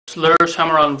Slurs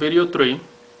hammer on video 3.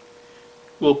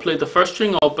 We'll play the first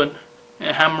string open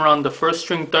and hammer on the first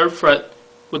string 3rd fret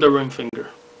with the ring finger.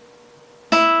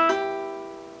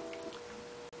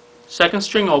 Second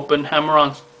string open, hammer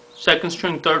on second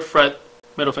string 3rd fret,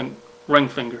 ring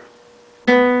finger.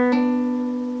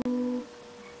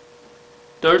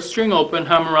 Third string open,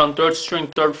 hammer on 3rd string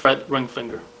 3rd fret, ring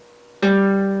finger.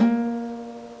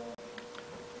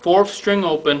 Fourth string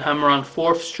open, hammer on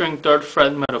 4th string 3rd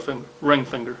fret, ring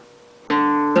finger.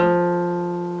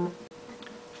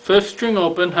 Fifth string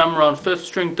open, hammer on 5th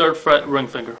string 3rd fret, ring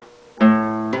finger.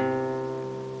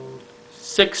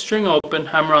 Sixth string open,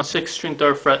 hammer on 6th string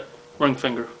 3rd fret, ring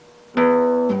finger.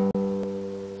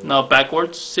 Now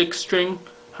backwards, 6th string,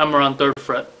 hammer on 3rd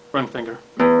fret, ring finger.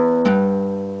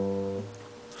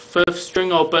 5th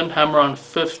string open, hammer on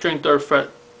 5th string 3rd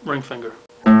fret, ring finger.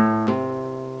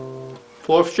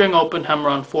 4th string open, hammer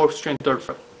on 4th string 3rd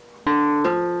fret.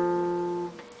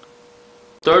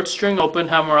 3rd string open,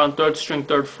 hammer on 3rd string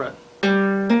 3rd fret.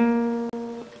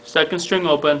 2nd string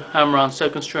open, hammer on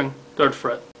 2nd string 3rd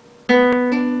fret.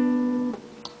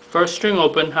 1st string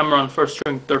open, hammer on 1st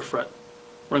string 3rd fret,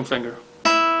 ring finger.